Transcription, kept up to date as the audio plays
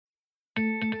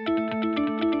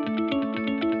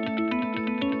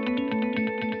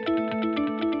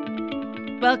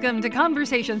Welcome to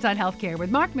Conversations on Healthcare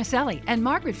with Mark Maselli and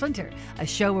Margaret Flinter, a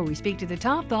show where we speak to the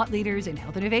top thought leaders in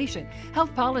health innovation,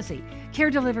 health policy,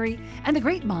 care delivery, and the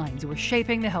great minds who are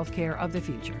shaping the healthcare of the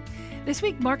future. This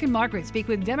week, Mark and Margaret speak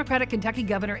with Democratic Kentucky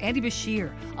Governor Andy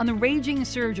Beshear on the raging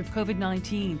surge of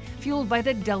COVID-19 fueled by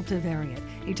the Delta variant.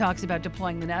 He talks about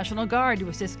deploying the National Guard to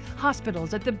assist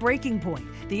hospitals at the breaking point,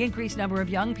 the increased number of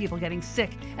young people getting sick,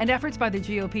 and efforts by the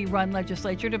GOP-run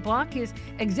legislature to block his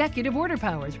executive order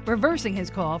powers, reversing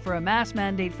his call for a mask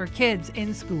mandate for kids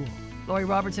in school. Lori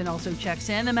Robertson also checks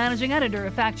in, the managing editor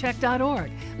of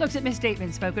factcheck.org, looks at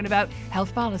misstatements spoken about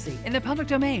health policy in the public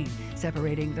domain,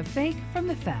 separating the fake from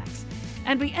the facts.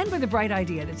 And we end with a bright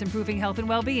idea that's improving health and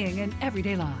well-being in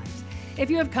everyday lives. If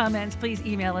you have comments, please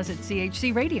email us at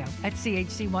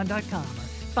chcradio@chc1.com or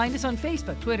find us on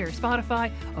Facebook, Twitter,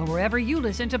 Spotify, or wherever you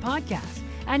listen to podcasts.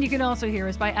 And you can also hear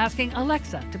us by asking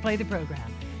Alexa to play the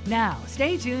program. Now,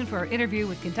 stay tuned for our interview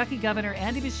with Kentucky Governor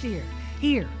Andy Beshear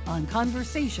here on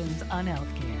Conversations on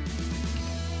Healthcare.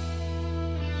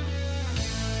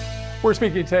 We're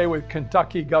speaking today with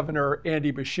Kentucky Governor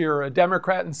Andy Beshear, a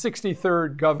Democrat and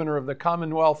 63rd governor of the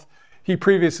Commonwealth. He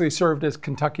previously served as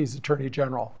Kentucky's Attorney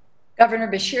General.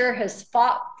 Governor Beshear has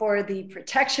fought for the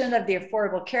protection of the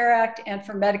Affordable Care Act and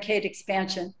for Medicaid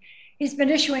expansion. He's been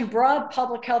issuing broad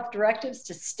public health directives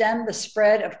to stem the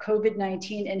spread of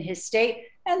COVID-19 in his state,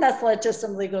 and that's led to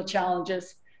some legal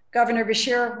challenges. Governor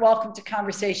Beshear, welcome to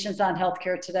Conversations on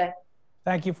Healthcare today.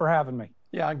 Thank you for having me.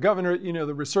 Yeah, Governor,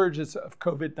 the resurgence of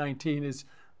COVID-19 is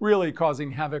really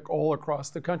causing havoc all across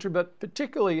the country, but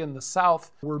particularly in the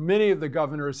South, where many of the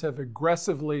governors have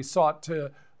aggressively sought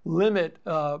to limit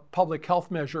public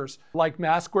health measures, like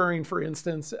mask wearing, for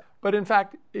instance. But in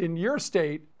fact, in your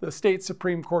state, the state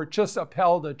Supreme Court just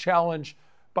upheld a challenge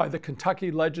by the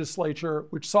Kentucky legislature,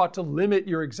 which sought to limit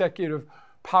your executive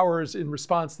powers in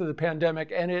response to the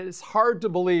pandemic. And it is hard to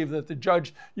believe that the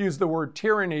judge used the word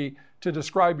tyranny to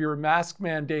describe your mask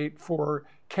mandate for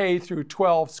K through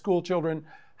 12 school children.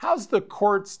 How's the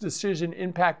court's decision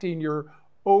impacting your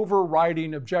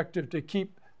overriding objective to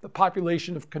keep the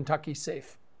population of Kentucky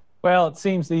safe? Well, it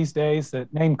seems these days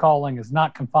that name calling is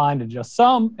not confined to just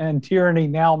some, and tyranny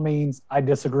now means I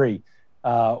disagree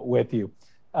with you.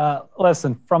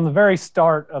 Listen, from the very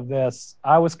start of this,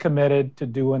 I was committed to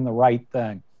doing the right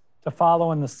thing, to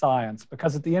following the science,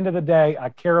 because at the end of the day, I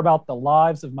care about the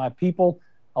lives of my people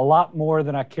a lot more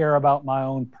than I care about my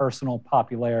own personal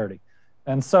popularity.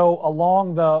 And so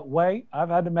along the way, I've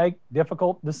had to make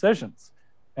difficult decisions.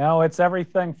 It's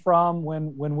everything from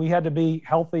when we had to be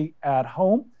healthy at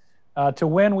home to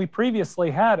when we previously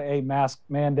had a mask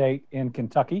mandate in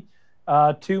Kentucky,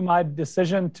 to my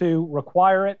decision to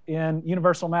require it in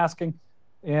universal masking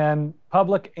in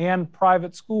public and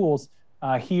private schools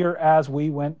here as we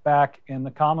went back in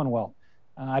the Commonwealth.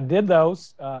 I did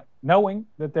those knowing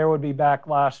that there would be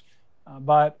backlash,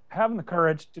 but having the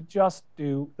courage to just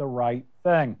do the right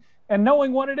thing and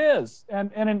knowing what it is.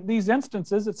 And in these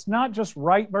instances, it's not just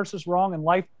right versus wrong and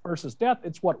life versus death.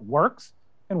 It's what works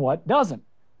and what doesn't.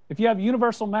 If you have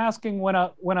universal masking when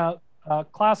a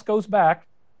class goes back,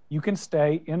 you can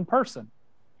stay in person.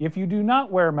 If you do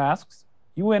not wear masks,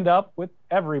 you end up with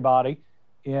everybody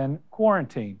in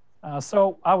quarantine.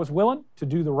 So I was willing to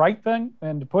do the right thing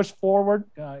and to push forward,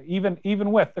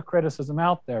 even with the criticism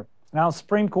out there. Now, the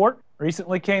Supreme Court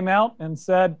recently came out and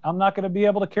said, I'm not going to be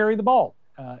able to carry the ball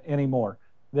anymore.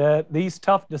 That these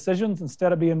tough decisions,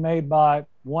 instead of being made by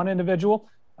one individual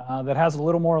that has a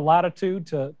little more latitude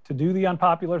to do the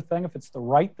unpopular thing, if it's the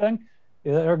right thing,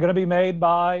 they're going to be made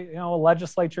by a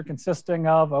legislature consisting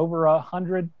of over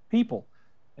 100 people.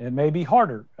 It may be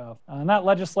harder. And that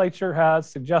legislature has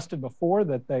suggested before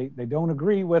that they don't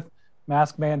agree with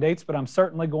mask mandates, but I'm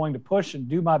certainly going to push and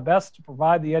do my best to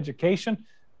provide the education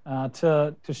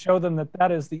to show them that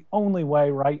that is the only way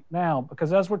right now.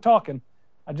 Because as we're talking,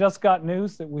 I just got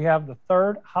news that we have the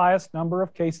third highest number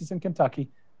of cases in Kentucky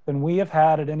than we have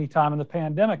had at any time in the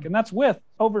pandemic. And that's with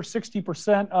over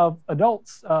 60% of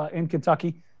adults in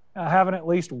Kentucky having at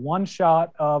least one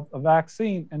shot of a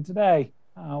vaccine. And today,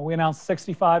 we announced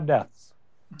 65 deaths.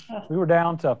 We were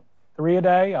down to 3 a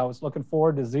day. I was looking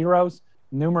forward to zeros,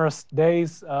 numerous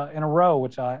days in a row,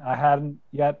 which I hadn't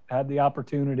yet had the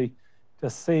opportunity to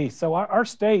see. So our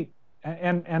state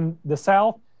and the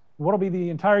South, what'll be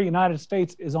the entire United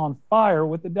States, is on fire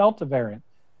with the Delta variant.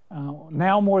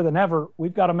 Now more than ever,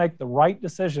 we've got to make the right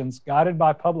decisions guided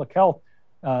by public health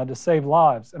to save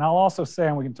lives. And I'll also say,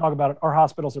 and we can talk about it, our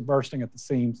hospitals are bursting at the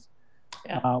seams.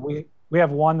 Yeah. We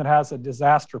have one that has a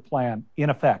disaster plan in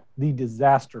effect, the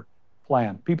disaster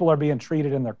plan. People are being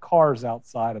treated in their cars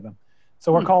outside of them.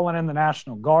 So we're calling in the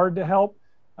National Guard to help.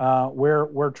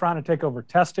 We're trying to take over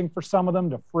testing for some of them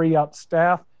to free up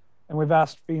staff, and we've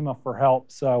asked FEMA for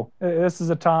help. So this is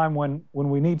a time when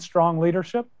we need strong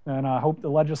leadership, and I hope the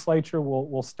legislature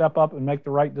will step up and make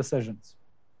the right decisions.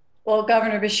 Well,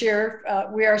 Governor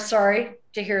Beshear, we are sorry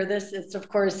to hear this. It's, of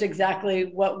course, exactly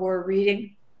what we're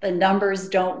reading. The numbers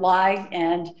don't lie.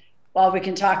 And while we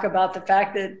can talk about the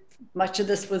fact that much of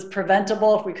this was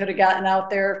preventable, if we could have gotten out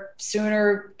there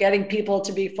sooner, getting people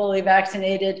to be fully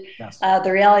vaccinated, yes.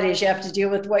 The reality is you have to deal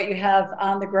with what you have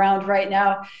on the ground right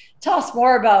now. Tell us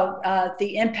more about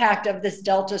the impact of this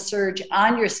Delta surge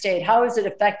on your state. How is it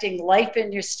affecting life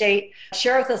in your state?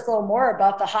 Share with us a little more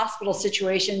about the hospital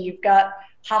situation. You've got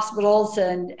hospitals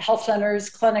and health centers,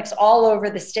 clinics all over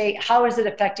the state. How is it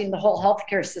affecting the whole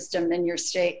healthcare system in your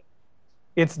state?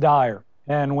 It's dire.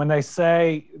 And when they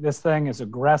say this thing is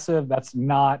aggressive, that's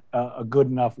not a good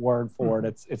enough word for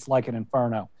it. It's like an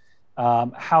inferno.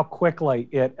 How quickly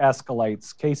it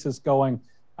escalates. Cases going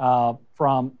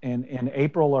from in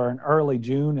April or in early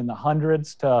June in the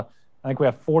hundreds to, I think we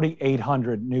have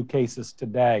 4,800 new cases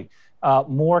today.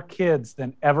 More kids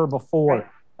than ever before.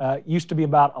 Used to be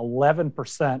about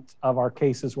 11% of our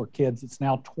cases were kids. It's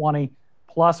now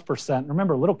 20+%.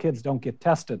 Remember, little kids don't get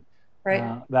tested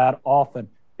that often.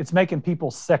 It's making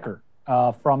people sicker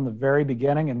from the very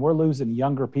beginning, and we're losing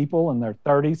younger people in their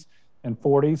 30s and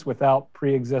 40s without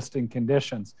pre-existing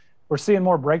conditions. We're seeing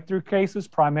more breakthrough cases,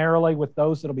 primarily with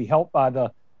those that'll be helped by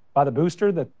the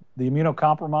booster that the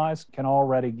immunocompromised can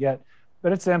already get.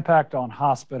 But its impact on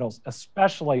hospitals,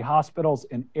 especially hospitals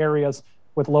in areas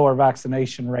with lower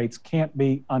vaccination rates, can't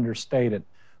be understated.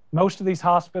 Most of these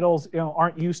hospitals,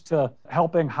 aren't used to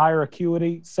helping higher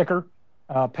acuity, sicker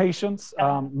patients.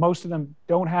 Most of them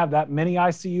don't have that many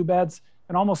ICU beds,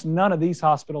 and almost none of these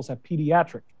hospitals have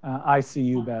pediatric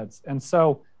ICU beds. And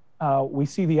so we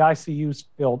see the ICUs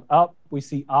filled up. We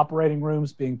see operating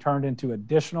rooms being turned into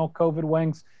additional COVID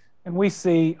wings, and we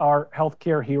see our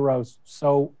healthcare heroes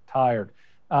so tired.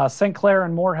 St. Clair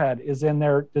and Moorhead is in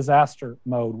their disaster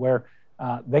mode where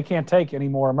they can't take any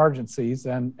more emergencies,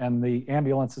 and the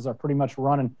ambulances are pretty much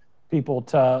running people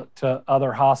to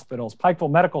other hospitals. Pikeville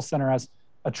Medical Center has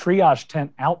a triage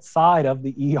tent outside of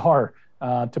the ER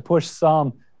to push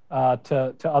some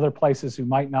to other places who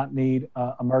might not need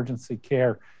emergency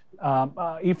care.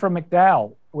 Ephraim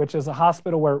McDowell, which is a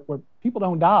hospital where people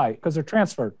don't die because they're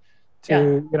transferred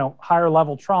to higher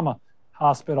level trauma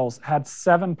hospitals, had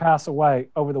 7 pass away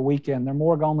over the weekend. Their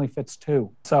morgue only fits 2.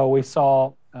 So we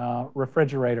saw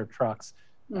refrigerator trucks.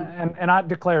 And I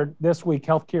declared this week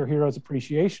Healthcare Heroes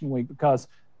Appreciation Week because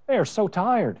they are so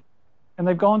tired and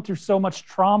they've gone through so much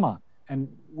trauma. And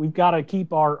we've got to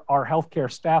keep our healthcare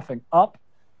staffing up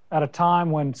at a time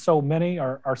when so many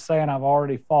are saying I've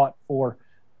already fought for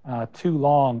too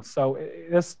long. So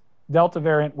this Delta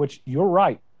variant, which you're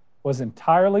right, was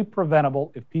entirely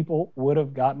preventable if people would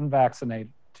have gotten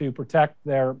vaccinated to protect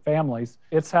their families.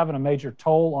 It's having a major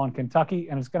toll on Kentucky,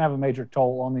 and it's going to have a major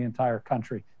toll on the entire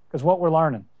country. Because what we're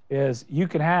learning is you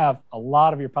can have a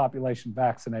lot of your population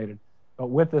vaccinated, but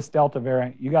with this Delta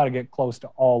variant, you got to get close to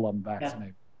all of them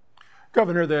vaccinated. Yeah.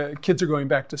 Governor, the kids are going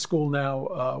back to school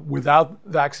now without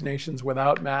vaccinations,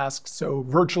 without masks, so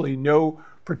virtually no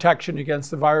protection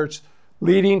against the virus,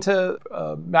 leading to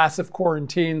massive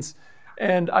quarantines.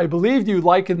 And I believe you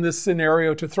liken this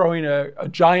scenario to throwing a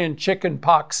giant chicken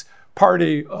pox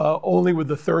party, only with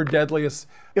the 3rd deadliest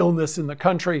illness in the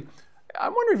country. I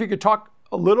wonder if you could talk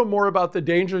a little more about the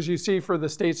dangers you see for the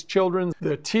state's children,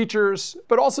 the teachers,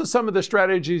 but also some of the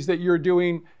strategies that you're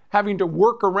doing, having to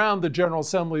work around the General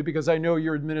Assembly, because I know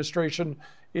your administration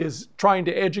is trying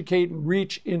to educate and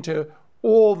reach into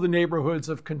all the neighborhoods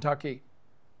of Kentucky.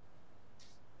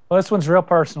 Well, this one's real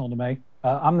personal to me.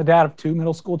 I'm the dad of 2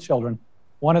 middle school children.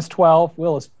 One is 12.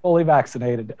 Will is fully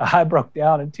vaccinated. I broke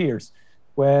down in tears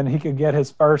when he could get his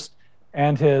first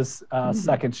and his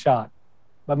second shot.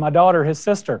 But my daughter, his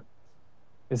sister,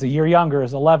 is a year younger,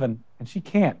 is 11, and she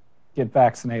can't get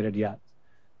vaccinated yet.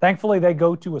 Thankfully, they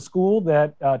go to a school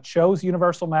that chose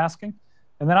universal masking.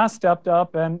 And then I stepped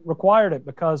up and required it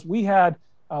because we had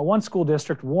one school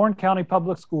district, Warren County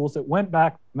Public Schools, that went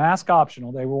back mask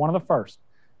optional. They were one of the first.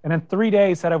 And in 3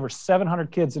 days had over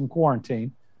 700 kids in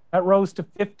quarantine. That rose to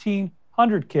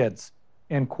 1,500 kids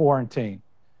in quarantine.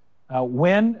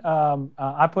 When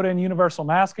I put in universal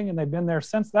masking, and they've been there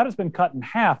since, that has been cut in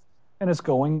half and is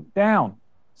going down.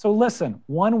 So listen,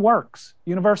 one works.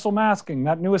 Universal masking,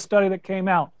 that newest study that came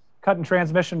out, cutting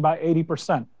transmission by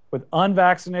 80% with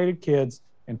unvaccinated kids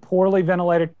in poorly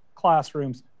ventilated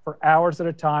classrooms for hours at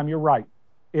a time. You're right.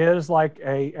 It is like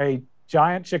a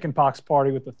giant chickenpox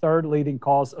party with the 3rd leading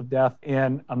cause of death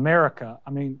in America. I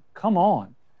mean, come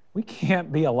on. We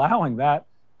can't be allowing that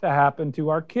to happen to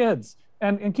our kids.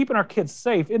 And keeping our kids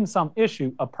safe isn't some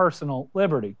issue of personal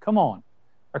liberty. Come on.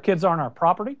 Our kids aren't our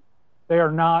property. They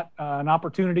are not an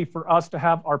opportunity for us to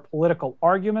have our political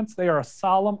arguments. They are a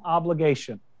solemn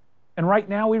obligation. And right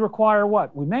now we require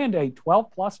what? We mandate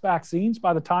 12 plus vaccines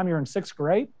by the time you're in 6th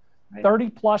grade, 30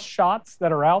 plus shots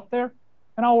that are out there.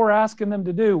 And all we're asking them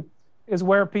to do is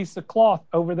wear a piece of cloth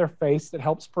over their face that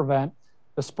helps prevent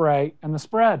the spray and the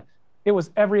spread. It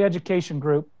was every education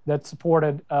group that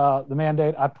supported the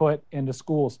mandate I put into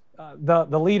schools.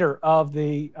 The leader of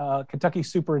the Kentucky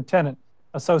Superintendent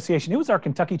Association, it was our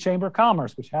Kentucky Chamber of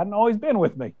Commerce, which hadn't always been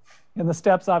with me in the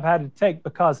steps I've had to take,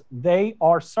 because they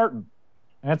are certain,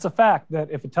 and it's a fact,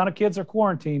 that if a ton of kids are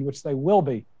quarantined, which they will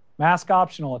be, mask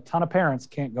optional, a ton of parents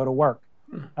can't go to work.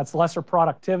 That's lesser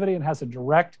productivity and has a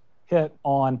direct hit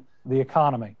on the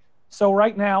economy. So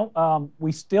right now,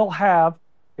 we still have,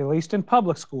 at least in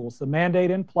public schools, the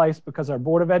mandate in place because our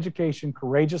Board of Education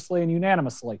courageously and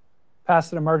unanimously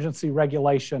passed an emergency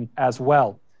regulation as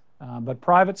well. But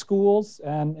private schools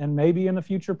and maybe in the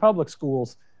future public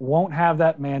schools won't have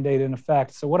that mandate in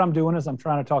effect. So what I'm doing is I'm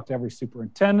trying to talk to every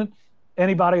superintendent,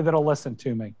 anybody that'll listen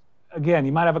to me. Again,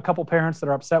 you might have a couple parents that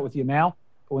are upset with you now,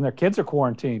 but when their kids are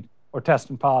quarantined or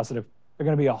testing positive, they're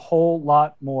going to be a whole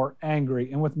lot more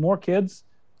angry. And with more kids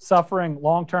suffering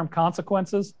long-term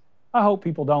consequences, I hope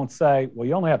people don't say, well,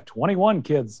 you only have 21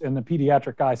 kids in the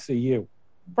pediatric ICU.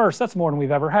 First, that's more than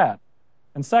we've ever had.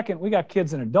 And second, we got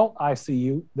kids in adult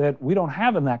ICU that we don't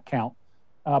have in that count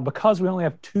because we only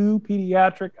have 2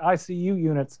 pediatric ICU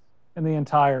units in the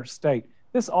entire state.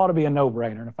 This ought to be a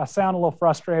no-brainer. And if I sound a little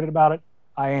frustrated about it,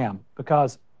 I am,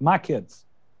 because my kids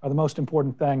are the most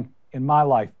important thing in my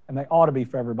life, and they ought to be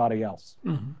for everybody else.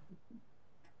 Mm-hmm.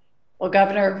 Well,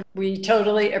 Governor, we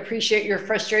totally appreciate your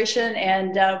frustration,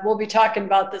 and we'll be talking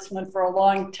about this one for a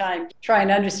long time, trying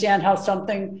to understand how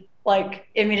something like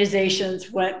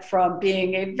immunizations went from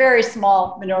being a very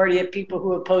small minority of people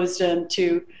who opposed them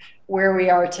to where we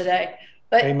are today.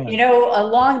 But, Amen. You know,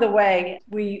 along the way,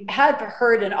 we had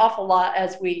heard an awful lot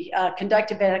as we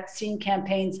conducted vaccine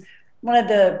campaigns. One of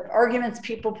the arguments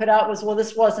people put out was, well,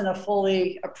 this wasn't a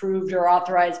fully approved or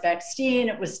authorized vaccine.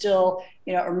 It was still,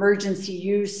 you know, emergency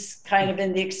use, kind of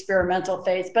in the experimental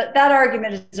phase. But that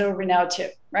argument is over now too,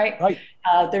 right? Right.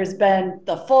 There's been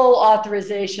the full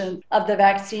authorization of the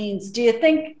vaccines. Do you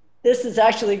think this is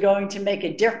actually going to make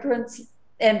a difference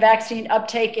in vaccine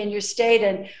uptake in your state?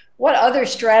 And what other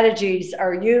strategies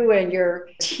are you and your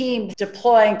team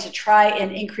deploying to try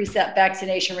and increase that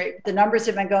vaccination rate? The numbers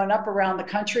have been going up around the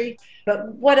country,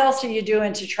 but what else are you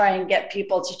doing to try and get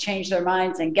people to change their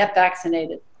minds and get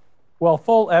vaccinated? Well,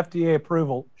 full FDA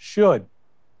approval should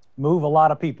move a lot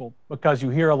of people because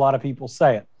you hear a lot of people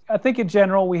say it. I think in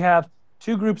general, we have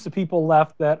 2 groups of people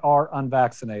left that are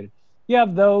unvaccinated. You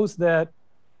have those that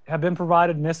have been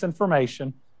provided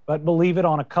misinformation, but believe it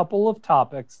on a couple of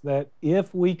topics that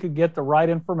if we could get the right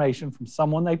information from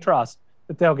someone they trust,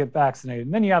 that they'll get vaccinated.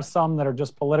 And then you have some that are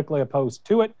just politically opposed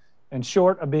to it and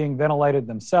short of being ventilated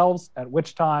themselves, at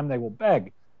which time they will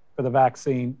beg for the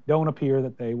vaccine, don't appear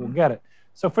that they will get it.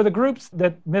 So for the groups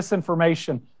that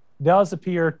misinformation does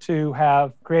appear to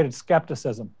have created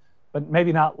skepticism, but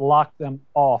maybe not locked them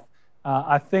off,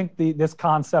 I think this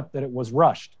concept that it was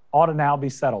rushed ought to now be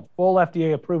settled. Full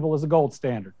FDA approval is a gold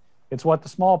standard. It's what the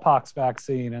smallpox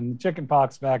vaccine and the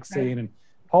chickenpox vaccine and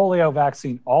polio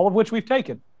vaccine, all of which we've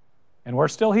taken, and we're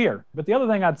still here. But the other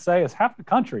thing I'd say is half the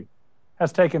country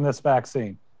has taken this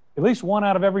vaccine. At least 1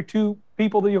 out of every 2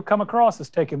 people that you'll come across has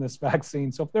taken this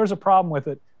vaccine. So if there's a problem with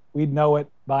it, we'd know it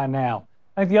by now.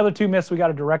 I think the other 2 myths we got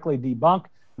to directly debunk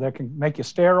that can make you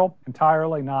sterile,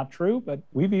 entirely not true. But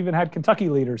we've even had Kentucky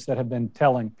leaders that have been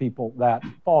telling people that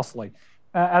falsely,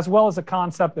 as well as the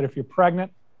concept that if you're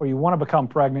pregnant, or you want to become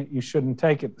pregnant, you shouldn't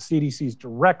take it. The CDC's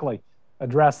directly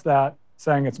addressed that,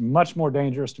 saying it's much more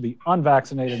dangerous to be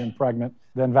unvaccinated and pregnant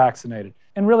than vaccinated.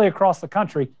 And really across the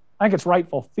country, I think it's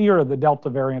rightful fear of the Delta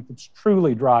variant that's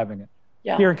truly driving it.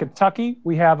 Yeah. Here in Kentucky,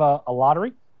 we have a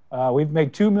lottery. We've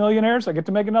made 2 millionaires. I get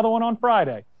to make another one on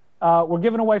Friday. We're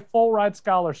giving away full ride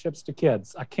scholarships to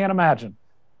kids. I can't imagine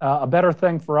a better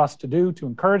thing for us to do to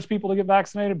encourage people to get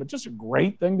vaccinated, but just a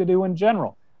great thing to do in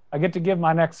general. I get to give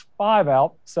my next 5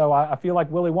 out, so I feel like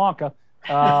Willy Wonka.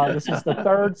 This is the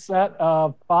 3rd set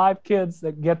of 5 kids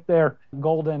that get their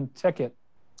golden ticket.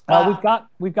 Wow.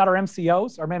 We've got our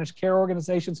MCOs, our managed care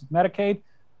organizations with Medicaid,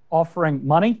 offering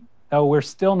money. Though we're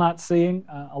still not seeing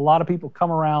a lot of people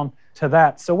come around to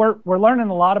that. So we're learning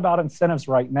a lot about incentives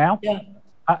right now. Yeah.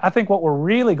 I think what we're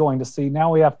really going to see now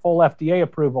we have full FDA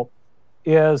approval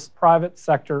is private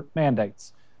sector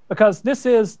mandates, because this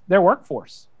is their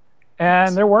workforce.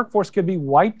 and their workforce could be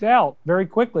wiped out very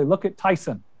quickly. Look at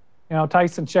Tyson,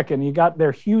 Tyson Chicken. You got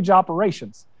their huge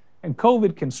operations, and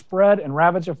COVID can spread and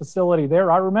ravage a facility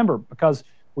there. I remember because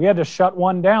we had to shut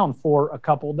one down for a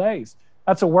couple of days.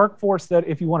 That's a workforce that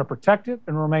if you want to protect it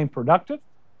and remain productive,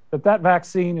 that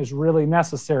vaccine is really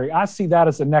necessary. I see that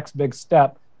as the next big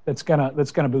step that's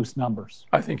gonna boost numbers.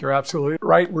 I think you're absolutely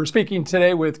right. We're speaking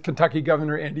today with Kentucky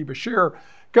Governor Andy Beshear.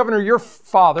 Governor, your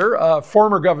father,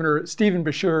 former Governor Stephen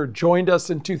Beshear, joined us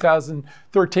in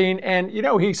 2013, and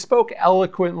he spoke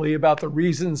eloquently about the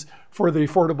reasons for the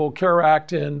Affordable Care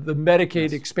Act and the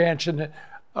Medicaid expansion,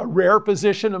 a rare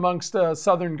position amongst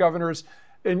Southern governors.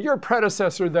 And your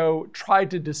predecessor, though,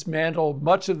 tried to dismantle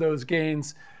much of those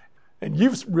gains, and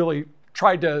you've really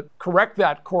tried to correct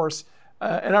that course.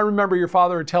 And I remember your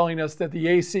father telling us that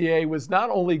the ACA was not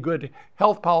only good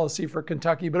health policy for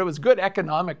Kentucky, but it was good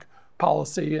economic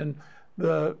policy. And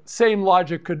the same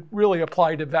logic could really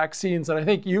apply to vaccines. And I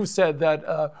think you've said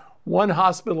that one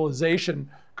hospitalization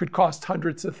could cost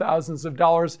hundreds of thousands of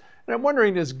dollars. And I'm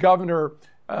wondering, as governor,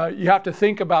 you have to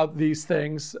think about these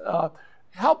things.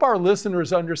 Help our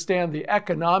listeners understand the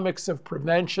economics of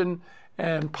prevention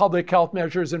and public health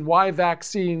measures and why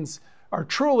vaccines are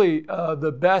truly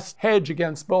the best hedge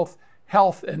against both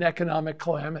health and economic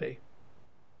calamity.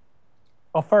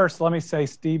 Well, first, let me say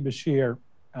Steve Beshear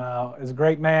is a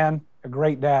great man, a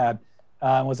great dad,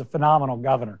 and was a phenomenal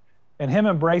governor. And him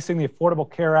embracing the Affordable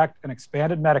Care Act and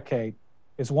expanded Medicaid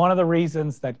is one of the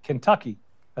reasons that Kentucky,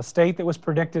 a state that was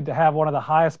predicted to have one of the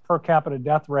highest per capita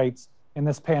death rates in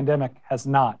this pandemic, has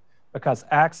not, because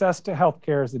access to health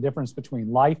care is the difference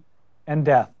between life and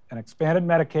death. And expanded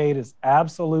Medicaid is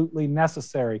absolutely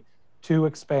necessary to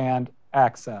expand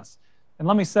access. And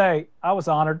let me say, I was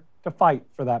honored to fight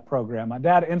for that program. My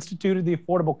dad instituted the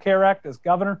Affordable Care Act as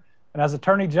governor, and as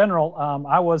Attorney General,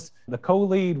 I was the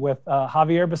co-lead with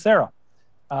Javier Becerra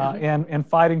in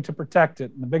fighting to protect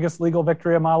it. And the biggest legal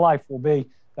victory of my life will be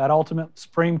that ultimate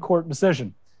Supreme Court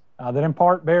decision that in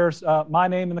part bears my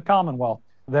name in the Commonwealth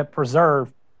that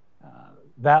preserved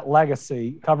that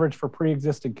legacy, coverage for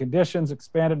pre-existing conditions,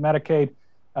 expanded Medicaid,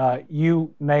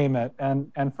 you name it,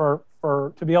 and for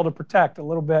to be able to protect a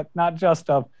little bit, not just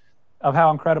of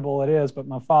how incredible it is, but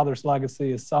my father's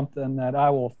legacy is something that I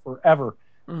will forever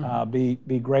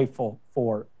be grateful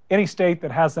for. Any state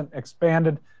that hasn't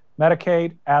expanded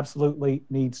Medicaid absolutely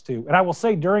needs to. And I will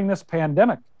say during this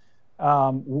pandemic,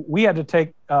 we had to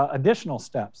take additional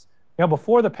steps.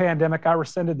 Before the pandemic, I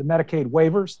rescinded the Medicaid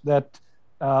waivers that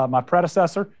my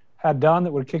predecessor had done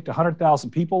that would have kicked 100,000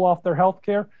 people off their health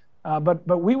care.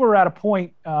 But we were at a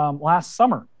point last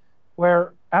summer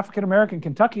where African-American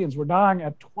Kentuckians were dying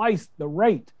at twice the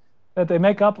rate that they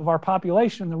make up of our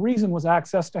population. The reason was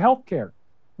access to health care.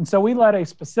 And so we led a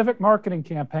specific marketing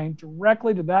campaign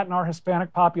directly to that in our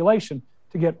Hispanic population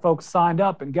to get folks signed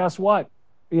up. And guess what?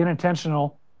 Being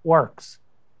intentional works.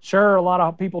 Sure, a lot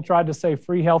of people tried to say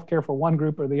free health care for one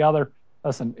group or the other.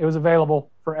 Listen, it was available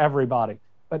for everybody.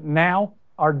 But now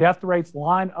our death rates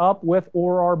line up with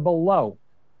or are below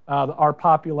our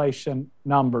population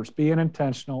numbers. Being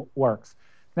intentional works.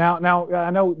 Now I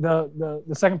know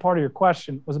the second part of your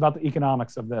question was about the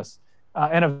economics of this.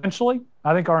 And eventually,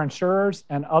 I think our insurers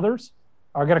and others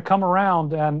are going to come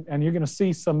around and you're going to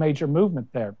see some major movement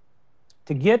there.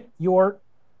 To get your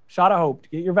shot of hope, to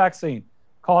get your vaccine,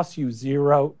 costs you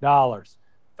 $0.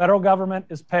 Federal government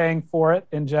is paying for it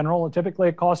in general, and typically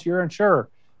it costs your insurer,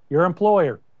 your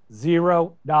employer,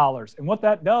 $0. And what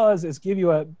that does is give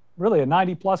you really a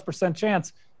 90+%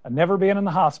 chance of never being in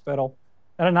the hospital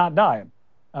and of not dying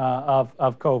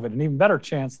of COVID, an even better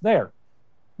chance there.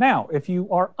 Now, if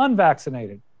you are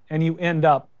unvaccinated and you end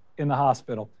up in the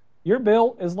hospital, your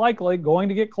bill is likely going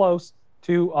to get close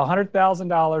to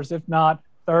 $100,000, if not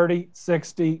 30,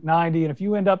 60, 90. And if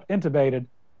you end up intubated,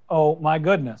 oh my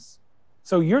goodness.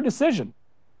 So your decision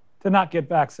to not get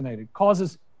vaccinated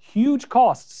causes huge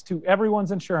costs to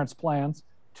everyone's insurance plans,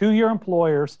 to your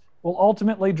employers, will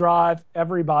ultimately drive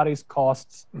everybody's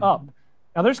costs up.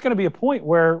 Now, there's going to be a point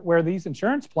where these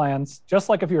insurance plans, just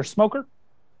like if you're a smoker,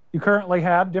 you currently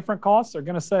have different costs, are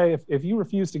going to say, if you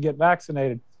refuse to get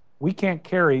vaccinated, we can't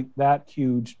carry that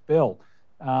huge bill.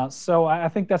 So I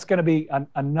think that's going to be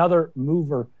another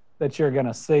mover that you're going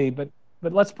to see. But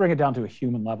let's bring it down to a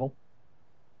human level.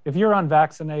 If you're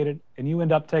unvaccinated and you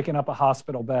end up taking up a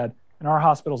hospital bed, and our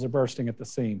hospitals are bursting at the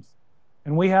seams,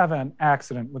 and we have an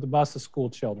accident with a bus of school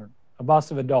children, a bus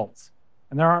of adults,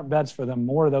 and there aren't beds for them,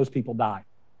 more of those people die.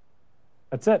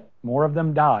 That's it. More of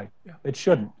them die. Yeah. It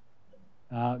shouldn't.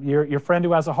 Your friend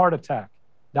who has a heart attack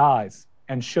dies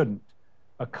and shouldn't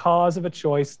because of a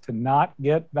choice to not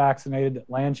get vaccinated that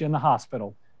lands you in the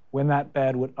hospital. when that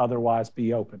bed would otherwise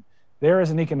be open. There is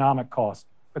an economic cost,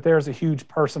 but there is a huge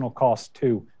personal cost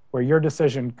too, where your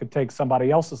decision could take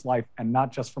somebody else's life and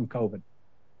not just from COVID.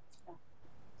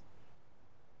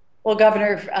 Well,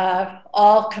 Governor,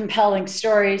 all compelling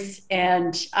stories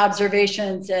and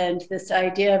observations, and this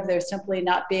idea of there simply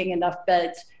not being enough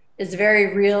beds is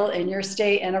very real in your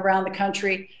state and around the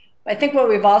country. I think what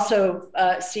we've also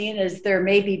seen is there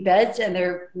may be beds and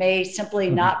there may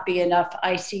simply not be enough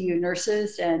ICU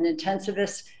nurses and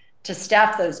intensivists to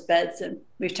staff those beds. And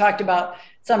we've talked about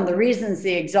some of the reasons,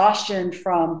 the exhaustion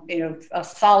from, a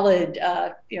solid,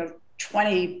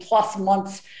 20 plus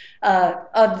months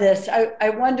of this. I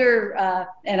wonder,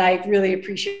 and I really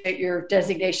appreciate your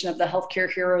designation of the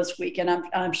Healthcare Heroes Week, and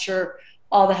I'm sure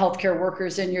all the healthcare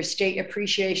workers in your state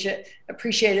appreciate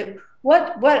it.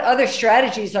 What other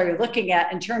strategies are you looking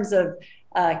at in terms of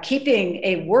keeping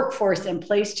a workforce in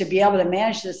place to be able to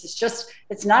manage this?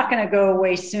 It's not going to go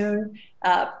away soon.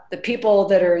 The people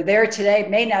that are there today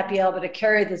may not be able to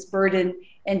carry this burden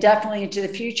indefinitely into the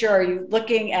future. Are you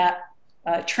looking at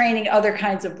training other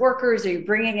kinds of workers? Are you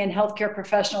bringing in healthcare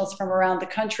professionals from around the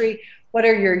country? What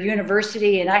are your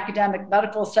university and academic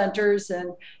medical centers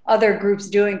and other groups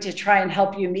doing to try and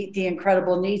help you meet the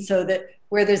incredible needs so that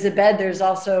where there's a bed, there's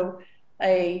also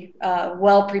a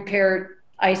well-prepared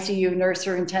ICU nurse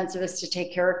or intensivist to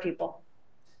take care of people?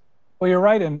 Well, you're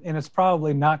right, and it's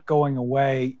probably not going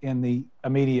away in the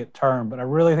immediate term, but I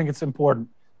really think it's important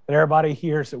that everybody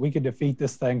hears that we could defeat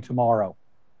this thing tomorrow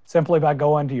simply by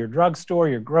going to your drugstore,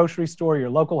 your grocery store, your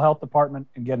local health department,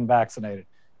 and getting vaccinated.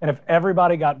 And if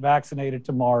everybody got vaccinated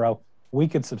tomorrow, we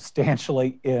could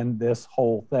substantially end this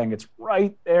whole thing. It's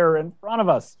right there in front of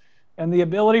us. And the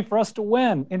ability for us to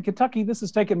win. In Kentucky, this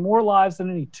has taken more lives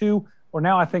than any 2 or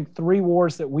now I think 3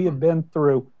 wars that we have been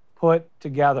through put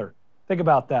together. Think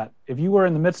about that. If you were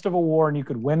in the midst of a war and you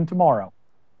could win tomorrow,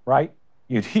 right?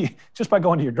 You'd just by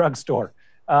going to your drugstore,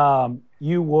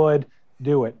 you would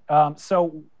do it.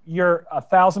 So you're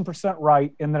 1,000%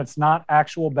 right in that it's not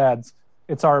actual beds.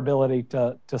 It's our ability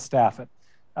to staff it.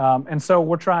 And so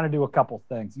we're trying to do a couple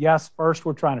things. Yes, first,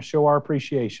 we're trying to show our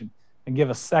appreciation and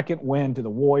give a second win to the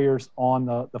warriors on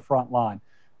the front line.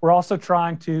 We're also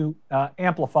trying to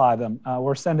amplify them.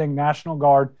 We're sending National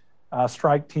Guard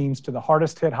strike teams to the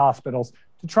hardest hit hospitals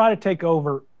to try to take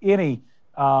over any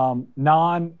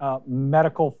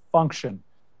non-medical function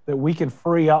that we can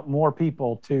free up more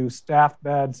people to staff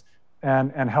beds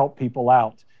and help people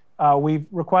out. We've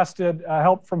requested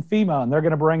help from FEMA, and they're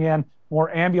going to bring in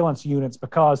more ambulance units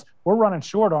because we're running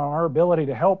short on our ability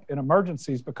to help in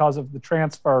emergencies because of the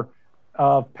transfer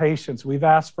of patients. We've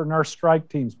asked for nurse strike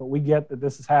teams, but we get that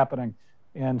this is happening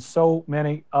in so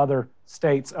many other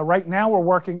states. Right now, we're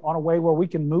working on a way where we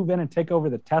can move in and take over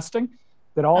the testing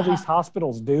that all these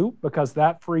hospitals do because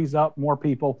that frees up more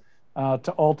people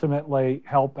to ultimately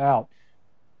help out.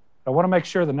 I want to make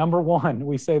sure the number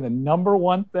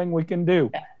one thing we can do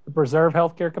to preserve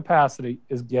healthcare capacity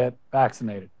is get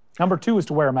vaccinated. Number 2 is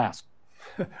to wear a mask.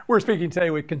 We're speaking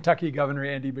today with Kentucky Governor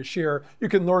Andy Beshear. You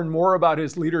can learn more about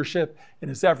his leadership and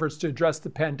his efforts to address the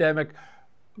pandemic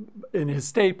in his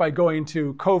state by going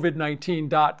to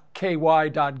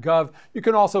covid19.ky.gov. You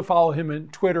can also follow him on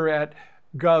Twitter at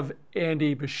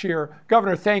GovAndyBeshear.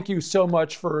 Governor, thank you so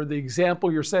much for the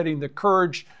example you're setting, the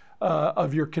courage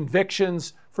of your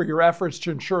convictions, for your efforts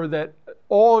to ensure that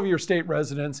all of your state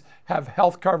residents have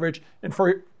health coverage, and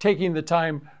for taking the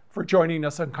time for joining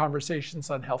us on Conversations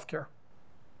on Healthcare.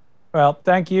 Well,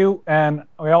 thank you. And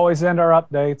we always end our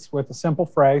updates with a simple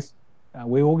phrase.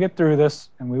 We will get through this,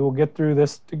 and we will get through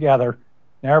this together.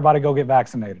 Now, everybody go get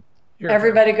vaccinated.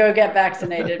 Everybody go get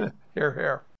vaccinated. Hear,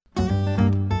 hear.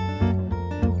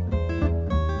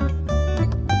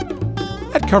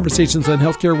 At Conversations on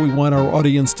Healthcare, we want our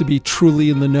audience to be truly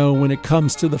in the know when it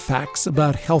comes to the facts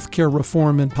about healthcare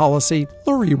reform and policy.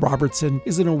 Lori Robertson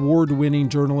is an award-winning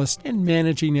journalist and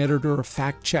managing editor of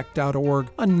FactCheck.org,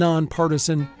 a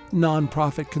nonpartisan,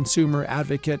 nonprofit consumer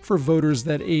advocate for voters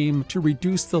that aim to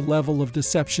reduce the level of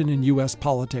deception in U.S.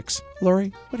 politics.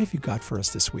 Lori, what have you got for us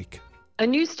this week? A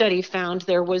new study found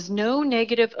there was no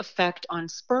negative effect on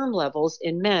sperm levels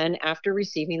in men after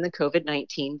receiving the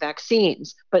COVID-19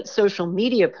 vaccines. But social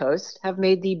media posts have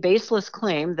made the baseless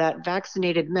claim that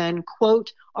vaccinated men,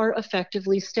 quote, are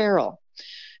effectively sterile.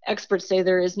 Experts say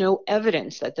there is no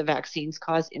evidence that the vaccines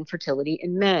cause infertility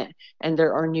in men, and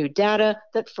there are new data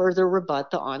that further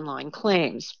rebut the online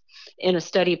claims. In a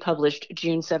study published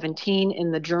June 17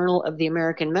 in the Journal of the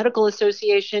American Medical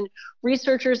Association,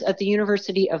 researchers at the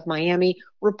University of Miami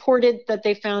reported that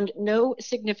they found no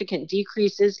significant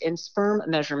decreases in sperm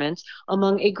measurements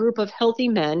among a group of healthy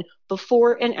men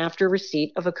before and after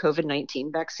receipt of a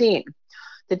COVID-19 vaccine.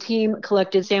 The team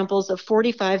collected samples of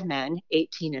 45 men,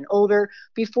 18 and older,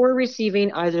 before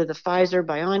receiving either the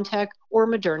Pfizer-BioNTech or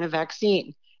Moderna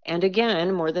vaccine, and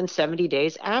again more than 70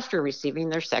 days after receiving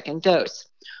their second dose.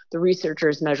 The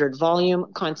researchers measured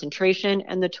volume, concentration,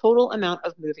 and the total amount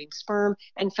of moving sperm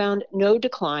and found no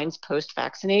declines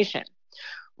post-vaccination.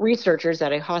 Researchers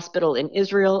at a hospital in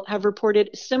Israel have reported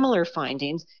similar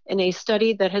findings in a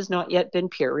study that has not yet been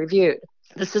peer-reviewed.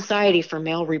 The Society for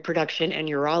Male Reproduction and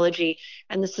Urology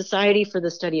and the Society for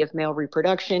the Study of Male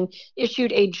Reproduction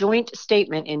issued a joint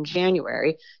statement in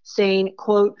January saying,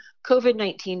 quote,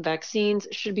 COVID-19 vaccines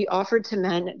should be offered to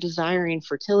men desiring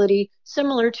fertility,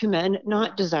 similar to men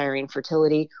not desiring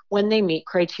fertility when they meet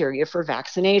criteria for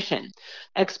vaccination.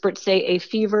 Experts say a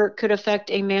fever could affect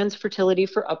a man's fertility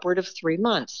for upward of 3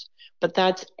 months, but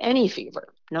that's any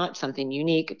fever, not something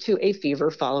unique to a fever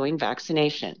following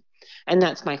vaccination. And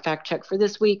that's my fact check for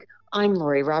this week. I'm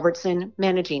Lori Robertson,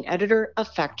 managing editor of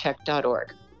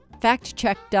factcheck.org.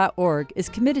 FactCheck.org is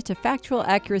committed to factual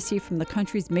accuracy from the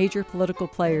country's major political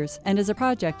players and is a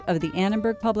project of the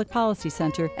Annenberg Public Policy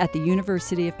Center at the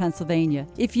University of Pennsylvania.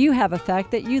 If you have a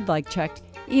fact that you'd like checked,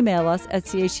 email us at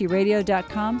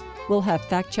chcradio.com. We'll have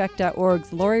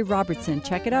FactCheck.org's Lori Robertson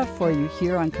check it out for you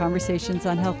here on Conversations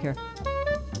on Healthcare.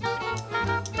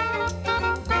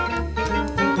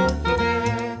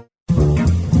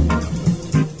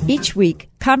 Each week,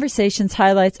 Conversations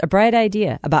highlights a bright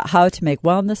idea about how to make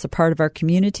wellness a part of our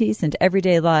communities and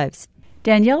everyday lives.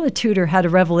 Daniela Tudor had a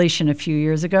revelation a few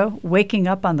years ago, waking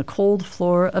up on the cold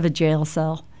floor of a jail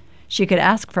cell. She could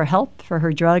ask for help for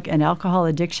her drug and alcohol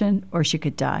addiction, or she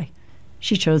could die.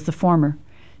 She chose the former.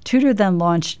 Tudor then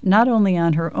launched not only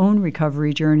on her own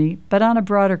recovery journey, but on a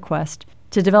broader quest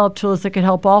to develop tools that could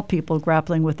help all people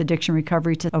grappling with addiction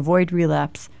recovery to avoid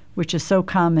relapse, which is so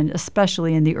common,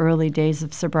 especially in the early days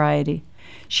of sobriety.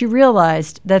 She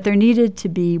realized that there needed to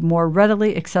be more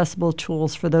readily accessible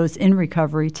tools for those in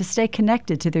recovery to stay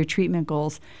connected to their treatment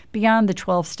goals beyond the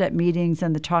 12-step meetings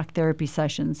and the talk therapy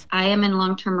sessions. I am in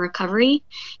long-term recovery,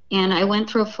 and I went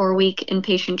through a 4-week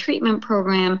inpatient treatment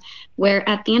program where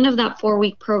at the end of that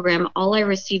 4-week program, all I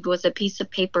received was a piece of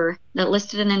paper that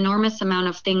listed an enormous amount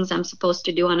of things I'm supposed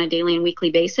to do on a daily and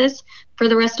weekly basis for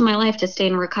the rest of my life to stay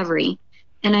in recovery.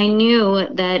 And I knew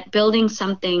that building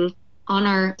something on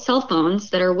our cell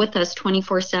phones that are with us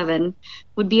 24/7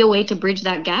 would be a way to bridge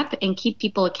that gap and keep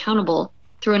people accountable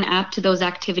through an app to those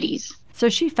activities. So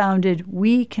she founded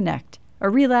We Connect, a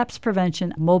relapse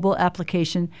prevention mobile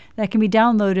application that can be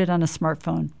downloaded on a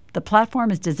smartphone. The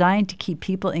platform is designed to keep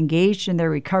people engaged in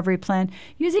their recovery plan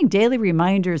using daily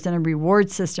reminders and a reward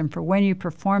system for when you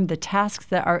perform the tasks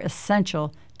that are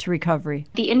essential to recovery.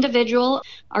 The individual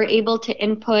are able to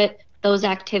input those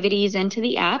activities into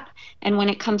the app. And when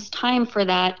it comes time for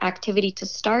that activity to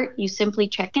start, you simply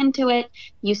check into it.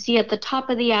 You see at the top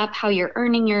of the app how you're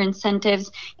earning your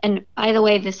incentives. And by the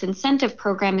way, this incentive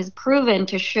program is proven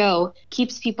to show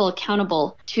keeps people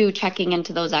accountable to checking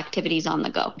into those activities on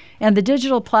the go. And the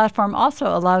digital platform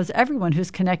also allows everyone who's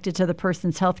connected to the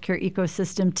person's healthcare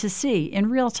ecosystem to see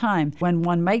in real time when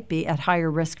one might be at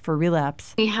higher risk for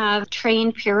relapse. We have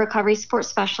trained peer recovery support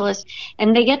specialists,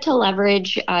 and they get to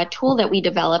leverage a tool that we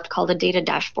developed called a data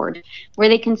dashboard, where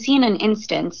they can see in an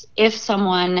instance if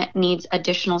someone needs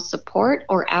additional support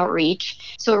or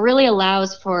outreach. So it really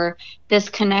allows for this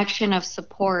connection of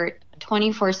support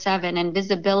 24/7 and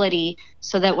visibility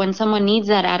so that when someone needs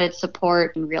that added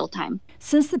support in real time.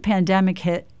 Since the pandemic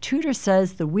hit, Tudor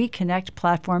says the We Connect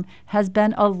platform has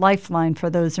been a lifeline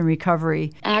for those in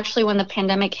recovery. Actually, when the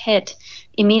pandemic hit,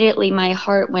 immediately my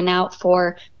heart went out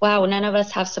for, wow, none of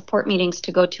us have support meetings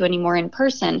to go to anymore in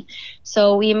person.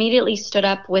 So we immediately stood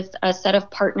up with a set of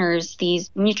partners,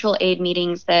 these mutual aid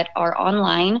meetings that are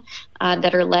online,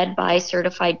 that are led by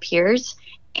certified peers.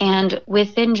 And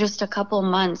within just a couple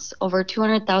months, over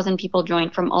 200,000 people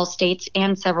joined from all states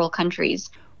and several countries.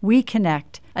 We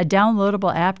Connect, a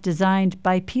downloadable app designed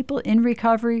by people in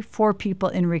recovery for people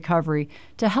in recovery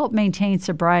to help maintain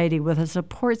sobriety with a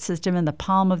support system in the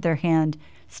palm of their hand,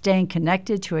 staying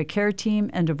connected to a care team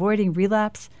and avoiding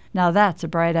relapse. Now that's a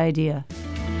bright idea.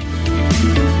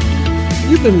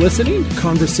 You've been listening to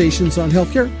Conversations on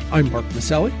Healthcare. I'm Mark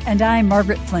Maselli. And I'm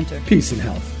Margaret Flinter. Peace and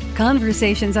health.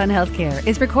 Conversations on Healthcare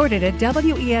is recorded at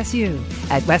WESU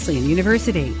at Wesleyan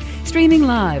University, streaming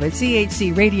live at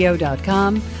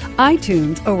chcradio.com,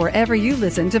 iTunes, or wherever you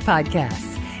listen to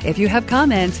podcasts. If you have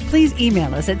comments, please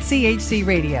email us at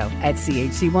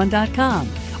chcradio@chc1.com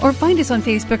or find us on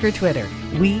Facebook or Twitter.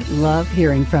 We love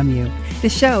hearing from you. The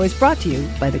show is brought to you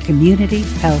by the Community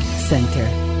Health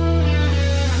Center.